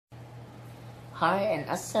Hi and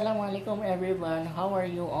assalamu alaikum everyone. How are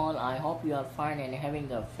you all? I hope you are fine and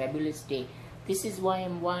having a fabulous day. This is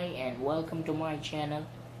Y.M.Y and welcome to my channel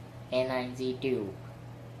A9Z TUBE.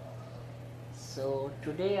 So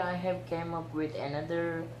today I have came up with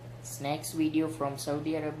another snacks video from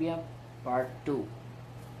Saudi Arabia part 2.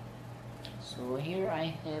 So here I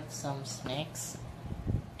have some snacks.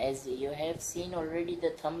 As you have seen already the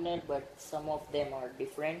thumbnail, but some of them are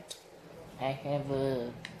different. I have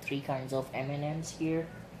 3 kinds of M&Ms here,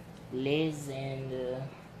 Lay's, and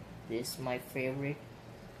this is my favorite,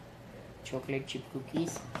 chocolate chip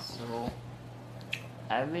cookies. So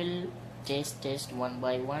I will test one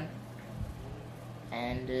by one.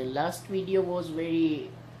 And last video was very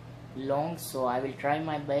long, so I will try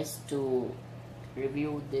my best to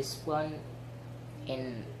review this one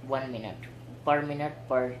in 1 minute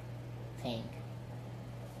per thing.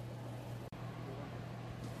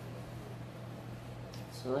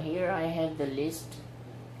 So here I have the list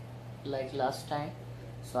like last time.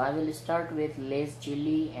 So I will start with Lay's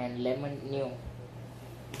chili and lemon new.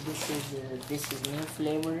 This is new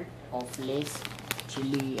flavor of Lay's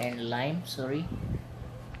chili and lime. Sorry.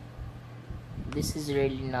 This is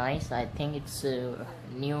really nice. I think it's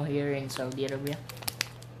new here in Saudi Arabia.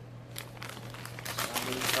 So I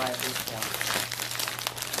will try this one.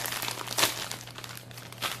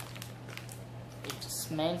 It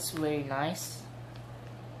smells very nice.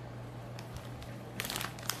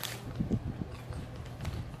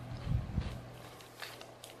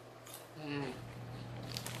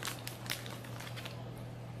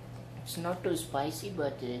 It's not too spicy,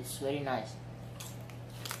 but it's very nice.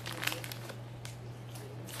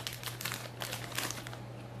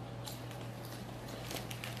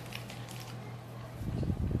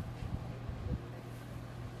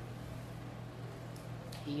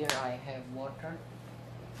 Here I have water.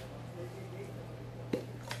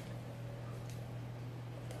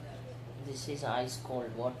 This is ice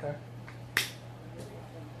cold water.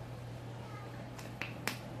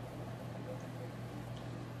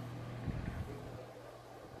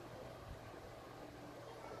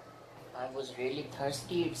 I was really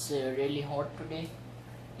thirsty. It's really hot today.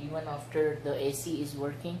 Even after the AC is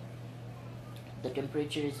working, the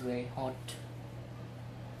temperature is very hot.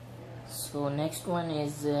 So next one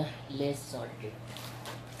is less salted.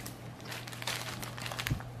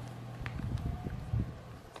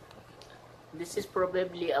 This is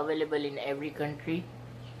probably available in every country,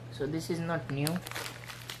 so this is not new.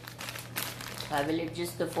 I will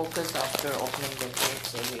adjust the focus after opening the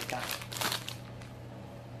crates every time.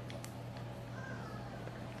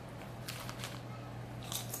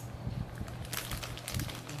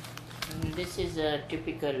 This is a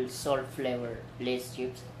typical salt flavor Lay's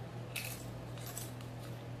chips.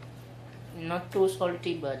 Not too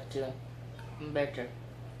salty, but better.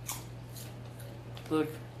 Good.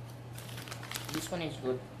 This one is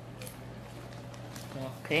good.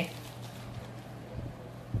 Okay.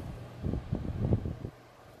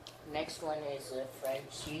 Next one is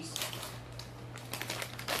French cheese.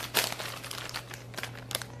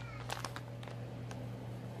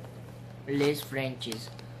 Lay's French cheese.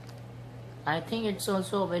 I think it's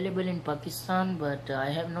also available in Pakistan, but I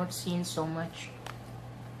have not seen so much.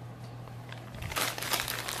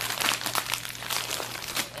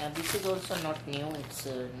 This is also not new. It's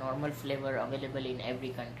a normal flavor available in every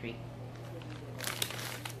country.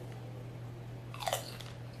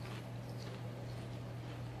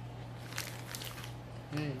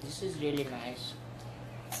 This is really nice.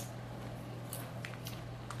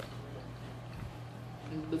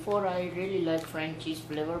 Before I really liked French cheese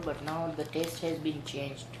flavor, but now the taste has been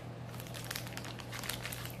changed.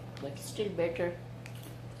 But still better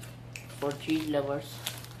for cheese lovers.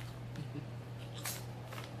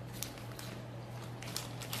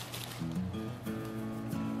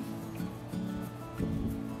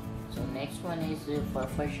 So next one is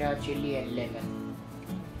farfasha chili and lemon.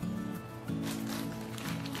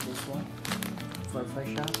 This one,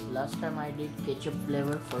 farfasha. Last time I did ketchup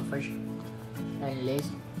flavor farfasha and Lay's,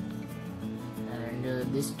 and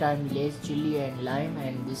this time Lay's chili and lime,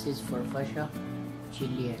 and this is farfasha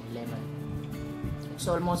chili and lemon. It's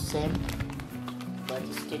almost same, but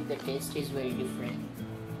still the taste is very different.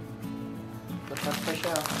 The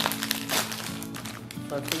farfasha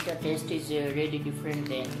taste is really different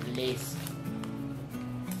than Lay's.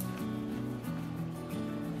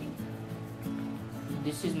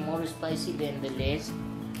 This is more spicy than the Lay's.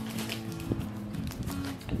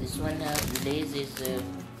 This one Lay's is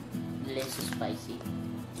less spicy,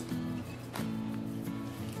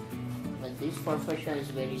 but this farfasha is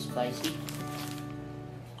very spicy.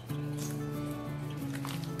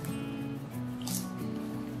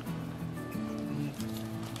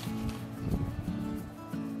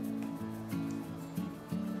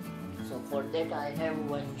 For that I have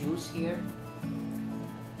one juice here.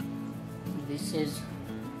 This is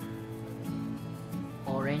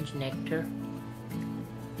orange nectar.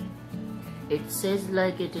 It says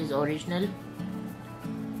like it is original,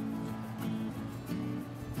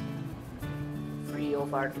 free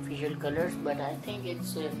of artificial colors, but I think it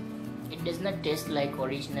does not taste like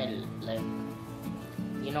original, like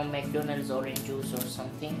McDonald's orange juice or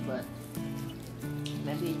something, but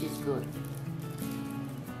maybe it is good.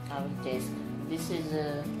 I will taste. This is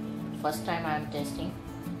first time I am testing.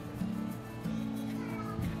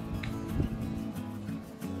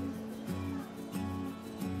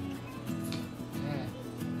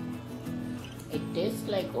 It tastes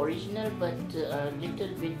like original, but a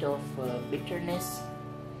little bit of bitterness,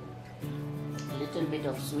 a little bit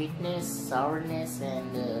of sweetness, sourness,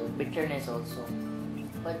 and bitterness also.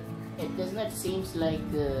 But it does not seem like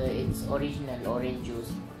it's original orange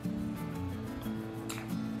juice.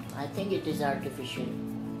 I think it is artificial.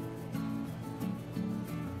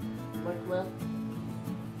 But well,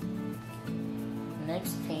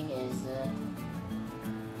 next thing is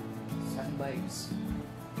Sunbites.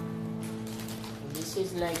 This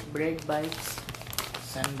is like bread bites,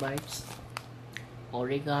 Sunbites,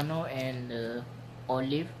 oregano and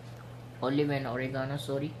olive and oregano,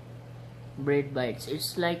 sorry. Bread bites.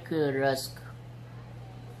 It's like rusk,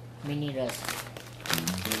 mini rusk.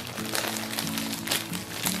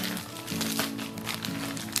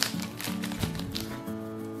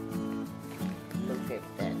 Look at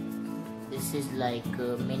that. This is like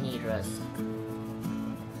mini rusk.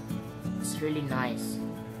 It's really nice.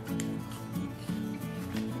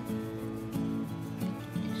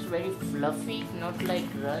 It's very fluffy, not like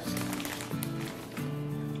rusk,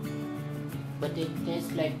 but it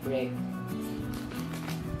tastes like bread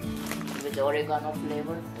with oregano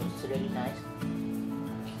flavor. It's really nice.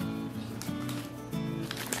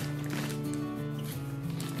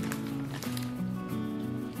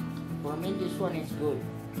 For me, this one is good.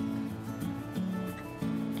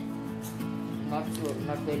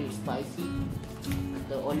 Not very spicy.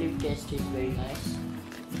 The olive taste is very nice.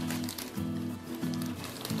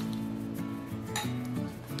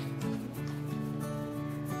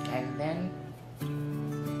 And then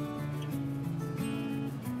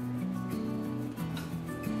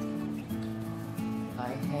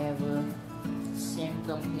I have same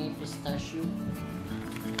company pistachio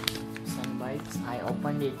Sunbites. I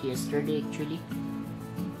opened it yesterday actually.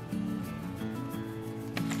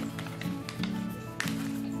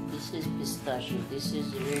 This is pistachio. This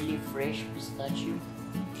is really fresh pistachio,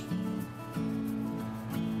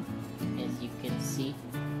 as you can see.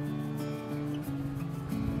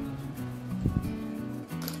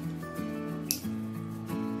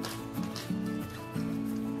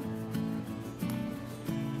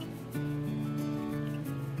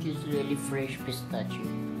 It is really fresh pistachio.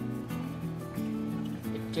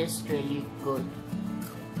 It tastes really good.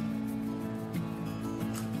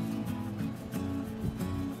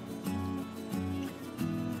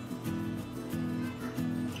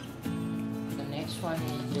 The next one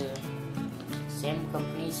is the same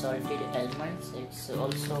company, salted almonds. It's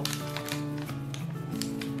also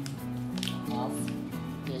half.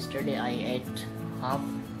 Yesterday I ate half.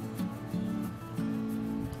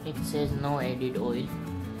 It says no added oil,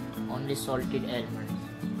 only salted almonds.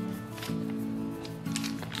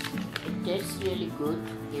 It tastes really good.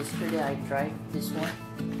 Yesterday I tried this one.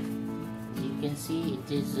 You can see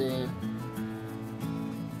it is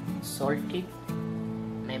salted,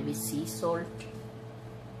 maybe sea salt.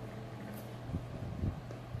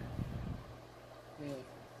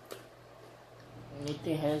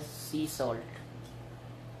 It has sea salt.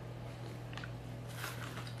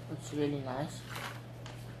 It's really nice.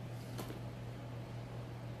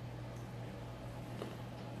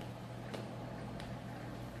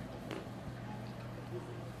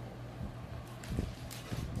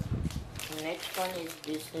 Next one is,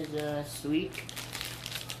 this is a sweet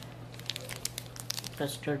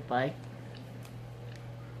custard pie.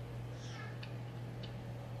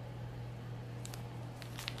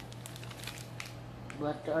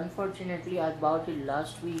 But unfortunately I bought it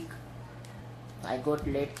last week. I got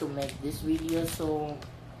late to make this video, so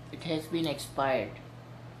it has been expired.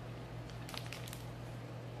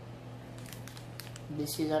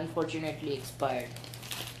 This is unfortunately expired.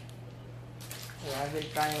 Yeah, I will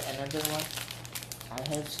try another one. I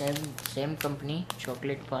have same company,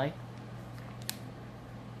 chocolate pie.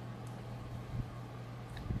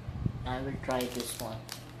 I will try this one.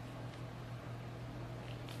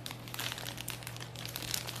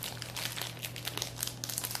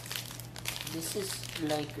 This is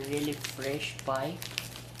like really fresh pie,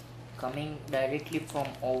 coming directly from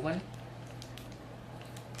oven.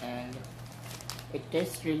 and it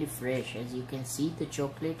tastes really fresh. As you can see, the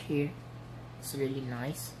chocolate here is really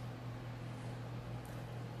nice.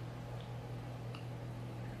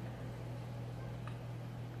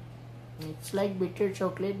 It's like bitter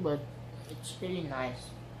chocolate, but it's really nice.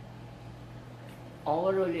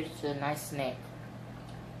 Overall, it's a nice snack.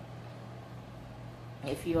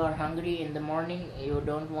 If you are hungry in the morning, you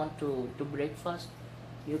don't want to breakfast,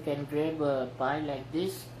 you can grab a pie like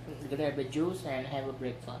this, grab a juice and have a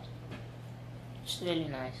breakfast. It's really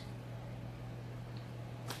nice.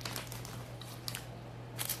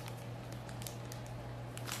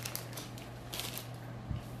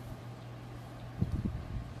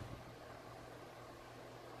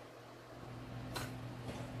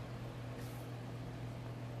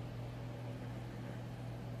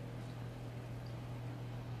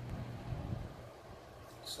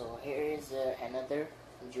 So here is another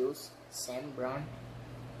juice, same brand,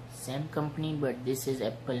 same company, but this is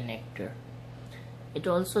apple nectar. It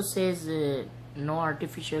also says no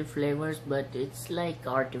artificial flavors, but it's like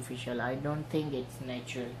artificial. I don't think it's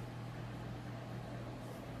natural.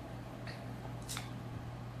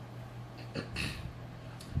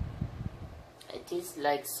 It is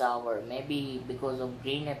like sour, maybe because of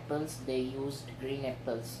green apples, they used green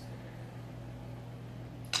apples.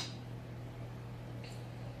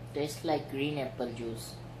 Tastes like green apple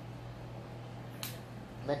juice,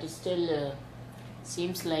 but it still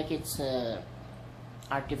seems like it's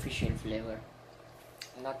artificial flavor,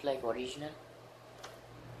 not like original.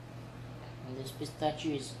 And this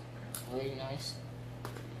pistachio is very nice.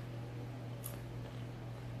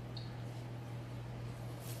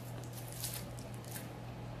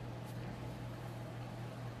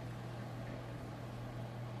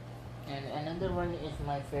 And another one is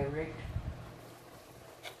my favorite.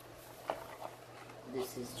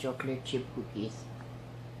 This is chocolate chip cookies.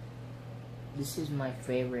 This is my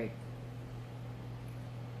favorite.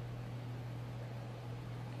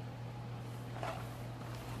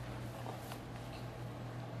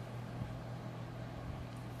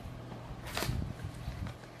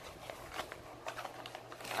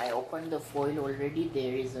 I opened the foil already.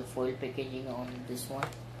 There is a foil packaging on this one,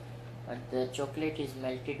 but the chocolate is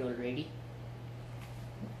melted already.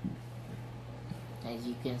 As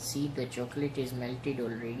you can see, the chocolate is melted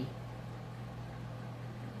already.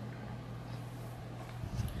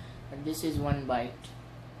 And this is one bite.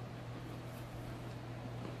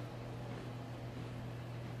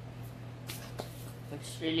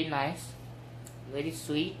 It's really nice, very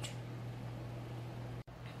sweet.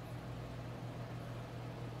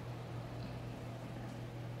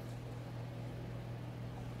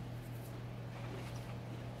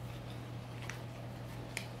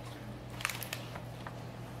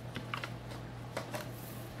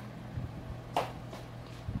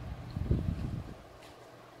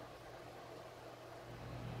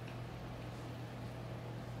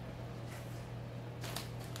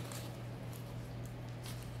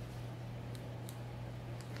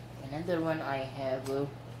 Another one I have a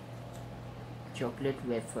chocolate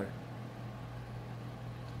wafer.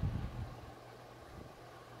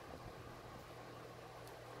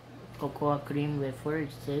 Cocoa cream wafer, it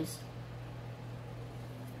says.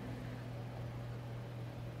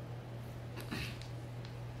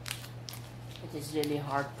 It is really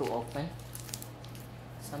hard to open.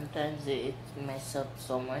 Sometimes it messes up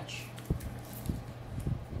so much.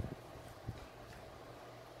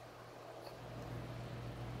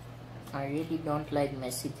 I really don't like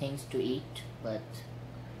messy things to eat, but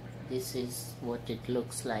this is what it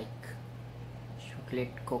looks like.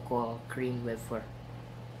 Chocolate cocoa cream wafer.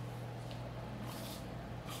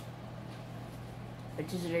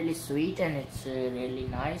 It is really sweet and it's really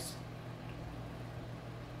nice.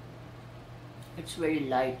 It's very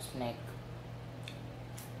light snack.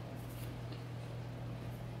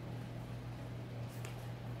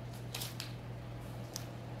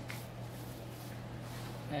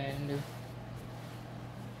 And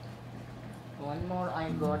one more, I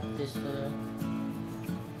got this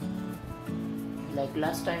like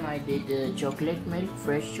last time I did chocolate milk,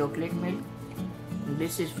 fresh chocolate milk.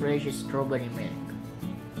 This is fresh strawberry milk.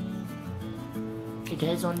 It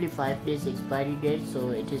has only 5 days expiry date,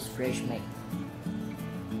 so it is fresh milk.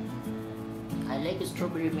 I like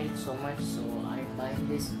strawberry milk so much, so I buy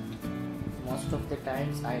this most of the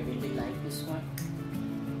times. I really like this one.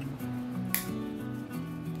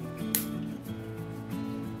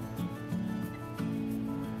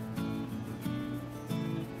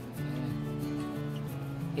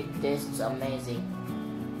 It tastes amazing.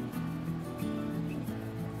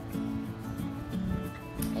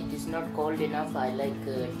 It is not cold enough. I like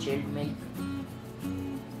chilled milk.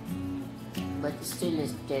 but still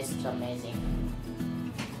it tastes amazing.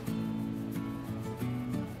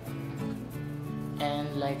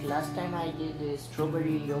 And like last time I did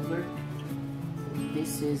strawberry yogurt,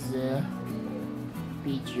 this is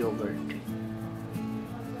peach yogurt,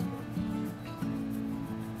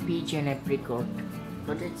 peach and apricot,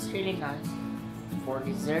 but it's really nice for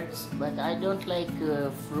desserts. But I don't like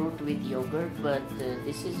fruit with yogurt, but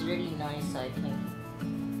this is really nice. I think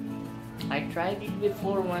I tried it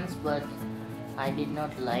before once, but I did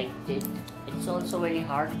not like it. It's also very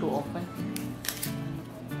hard to open.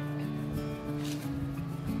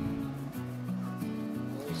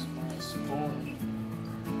 Where's my spoon?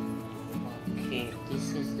 Okay,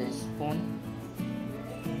 this is the spoon.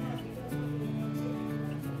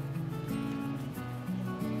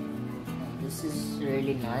 This is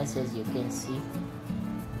really nice, as you can see.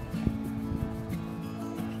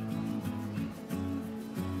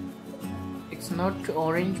 It's not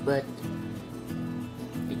orange, but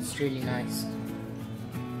it's really nice.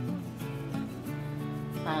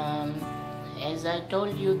 As I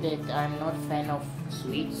told you that I'm not fan of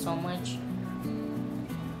sweets so much,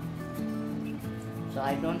 so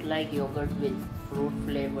I don't like yogurt with fruit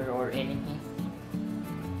flavor or anything.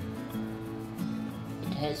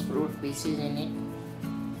 It has fruit pieces in it.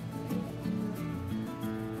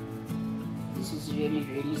 This is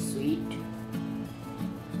really sweet.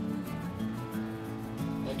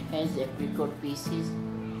 It has apricot pieces.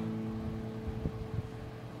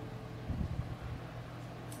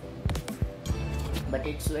 But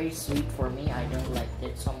it's very sweet for me. I don't like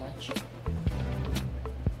that so much.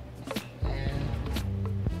 And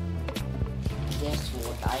guess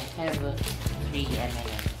what? I have 3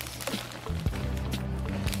 M&Ms.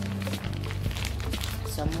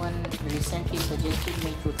 Someone recently suggested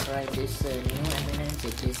me to try this new M&Ms.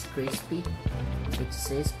 It is crispy. It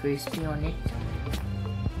says crispy on it.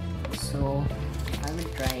 So I will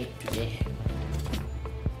try it today.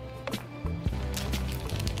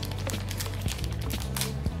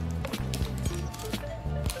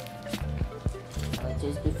 It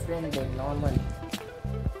is different than normal.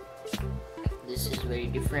 This is very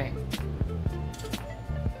different.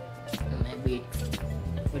 Maybe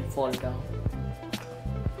it will fall down.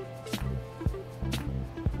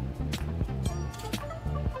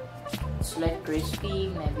 It's like crispy,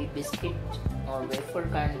 maybe biscuit or wafer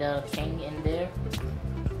kind of thing in there.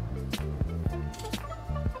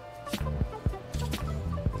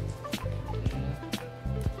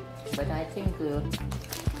 But I think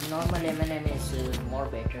normal M&M is more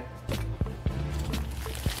better.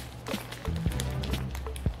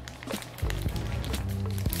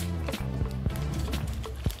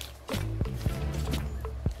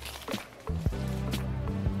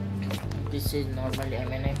 This is normal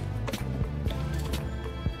M&M.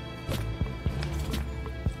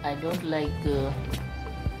 I don't like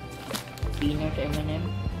peanut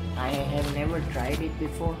M&M. I have never tried it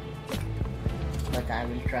before, but I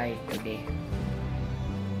will try it today.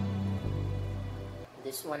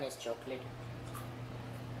 This one is chocolate.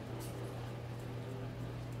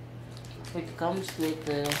 It comes with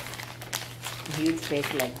a huge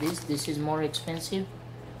pack like this. This is more expensive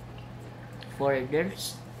for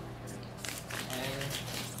adults.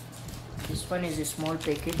 And this one is a small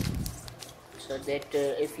packet, so that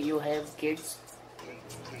if you have kids,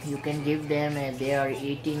 you can give them they are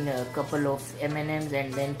eating a couple of M&Ms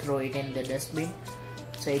and then throw it in the dustbin.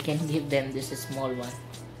 So you can give them this small one.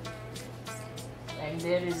 And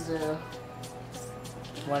there is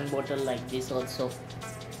one bottle like this also.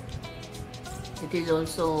 It is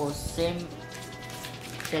also same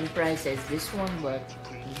price as this one, but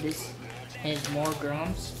this has more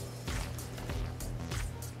grams.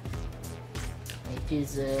 It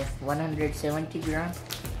is 170 grams,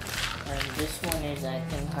 and this one is I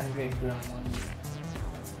think 100 grams only.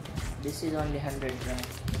 This is only 100 grams.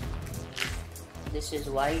 This is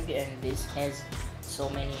wide and this has so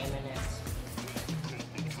many M&Ms.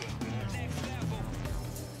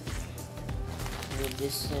 With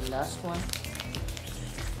this last one,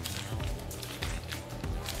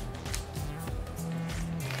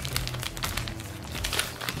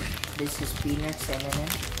 this is peanuts M&M.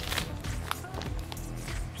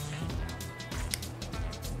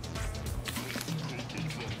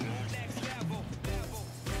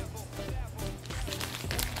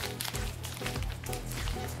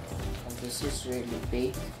 And this is really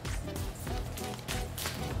big,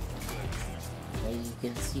 as you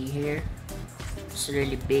can see here. It's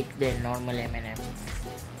really big than normal M&M.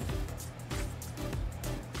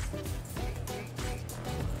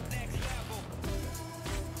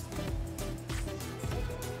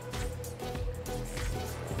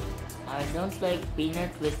 I I don't like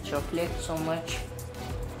peanut with chocolate so much,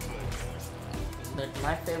 but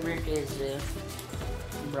my favorite is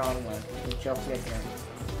brown one, the chocolate one.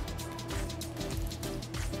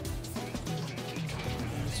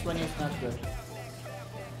 This one is not good.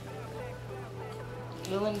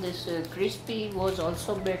 Even this crispy was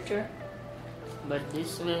also better, but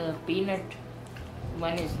this peanut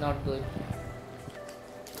one is not good.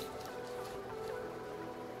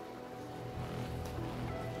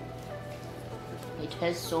 It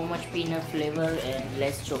has so much peanut flavor and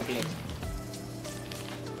less chocolate.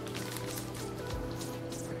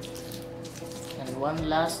 And one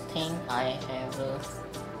last thing, I have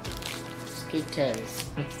Skittles.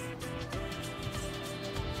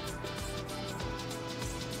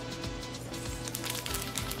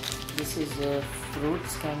 This is a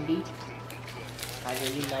fruits candy. I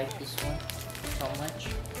really like this one so much.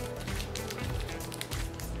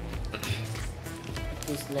 It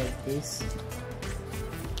is like this.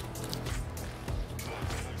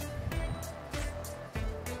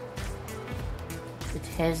 It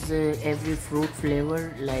has every fruit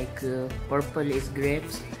flavor, like purple is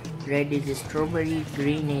grapes, red is strawberry,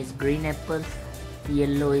 green is green apple,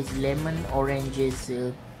 yellow is lemon, orange is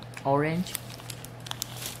orange,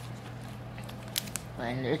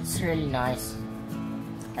 and it's really nice.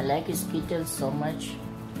 I like Skittles so much.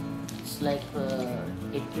 It's like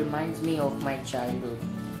it reminds me of my childhood.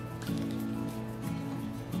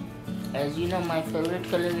 As you know, my favorite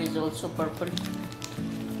color is also purple.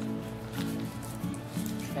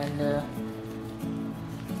 And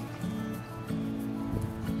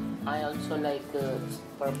I also like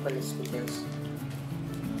purple Skittles.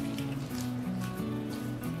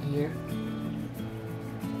 Here,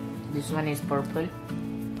 this one is purple.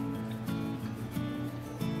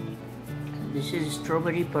 This is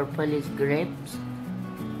strawberry, purple is grapes,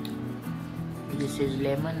 this is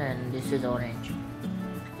lemon, and this is orange.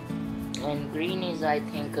 And green is, I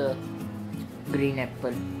think, green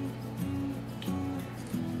apple.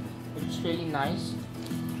 It's really nice.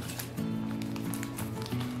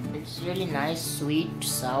 It's really nice, sweet,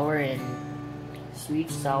 sour, and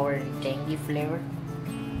tangy flavor.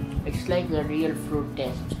 It's like a real fruit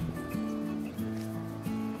taste.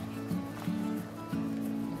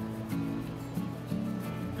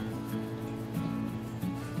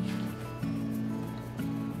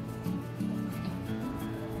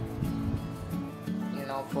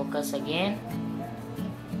 Now focus again.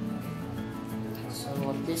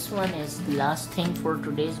 So this one is the last thing for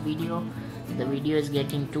today's video. The video is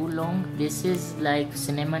getting too long. This is like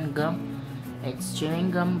cinnamon gum. It's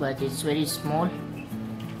chewing gum, but it's very small.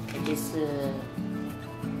 It is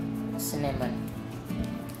cinnamon.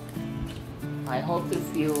 I hope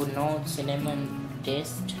if you know cinnamon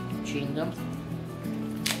taste chewing gum.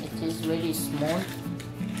 It is very small.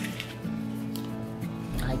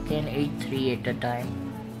 I can eat 3 at a time.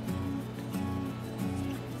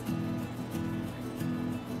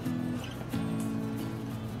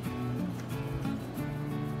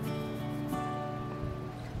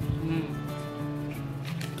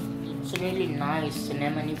 It's really nice,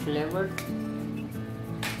 cinnamony flavored.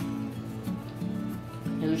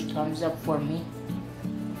 Huge thumbs up for me.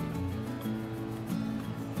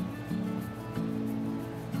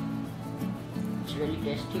 It's really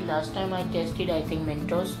tasty. Last time I tasted, I think,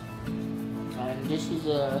 Mentos, and this is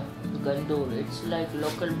a Gandoor. It's like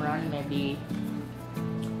local brand. Maybe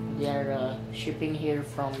they are shipping here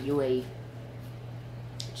from UAE.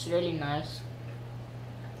 It's really nice.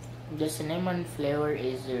 The cinnamon flavor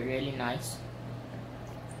is really nice.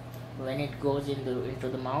 When it goes into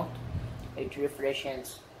the mouth, it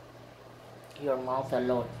refreshes your mouth a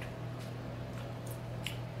lot.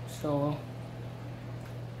 So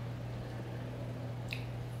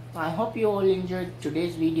I hope you all enjoyed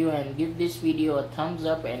today's video, and give this video a thumbs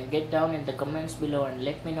up and get down in the comments below and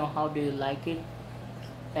let me know how do you like it.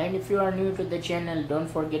 And if you are new to the channel, don't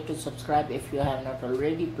forget to subscribe if you have not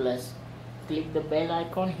already, plus click the bell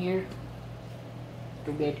icon here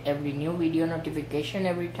to get every new video notification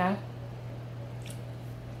every time.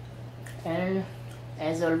 And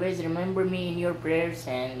as always, remember me in your prayers,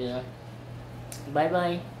 and bye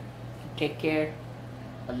bye, take care,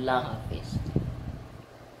 Allah Hafiz.